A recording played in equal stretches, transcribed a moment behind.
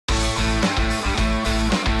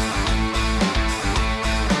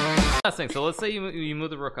last thing. So let's say you move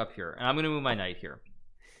the rook up here, and I'm going to move my knight here.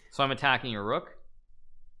 So I'm attacking your rook.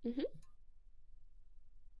 Mm-hmm.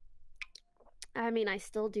 I mean, I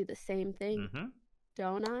still do the same thing,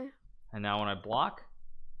 don't I? And now when I block,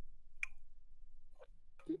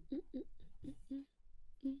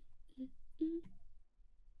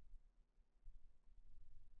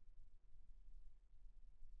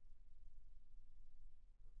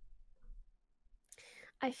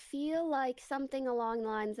 I feel like something along the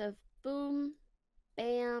lines of boom,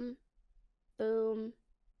 bam, boom,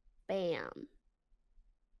 bam.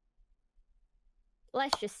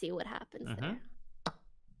 Let's just see what happens there.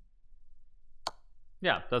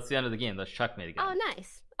 Yeah, that's the end of the game. That's checkmate again. Oh,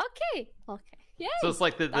 nice. Okay. Yay. So it's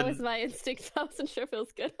like that was my instinct. I wasn't sure if it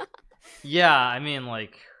was good. Yeah, I mean,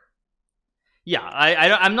 like, yeah,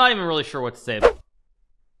 I'm not even really sure what to say.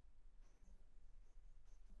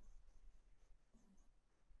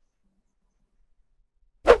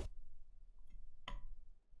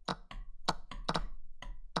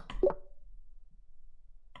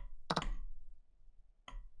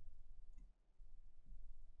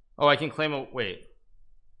 Oh, I can claim a wait.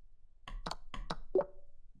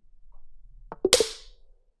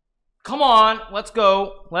 Come on, let's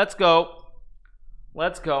go. Let's go.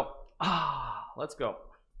 Let's go. Let's go.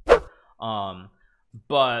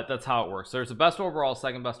 But that's how it works. There's a best overall,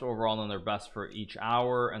 second best overall, and then they're best for each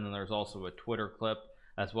hour, and then there's also a Twitter clip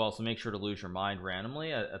as well. So make sure to lose your mind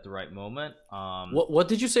randomly at the right moment. What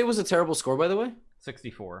did you say was a terrible score, by the way?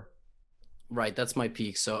 64. Right, that's my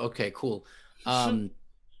peak. So okay, cool.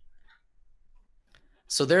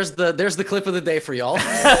 So there's the clip of the day for y'all.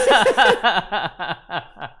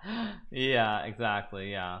 Yeah,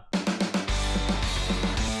 exactly. Yeah.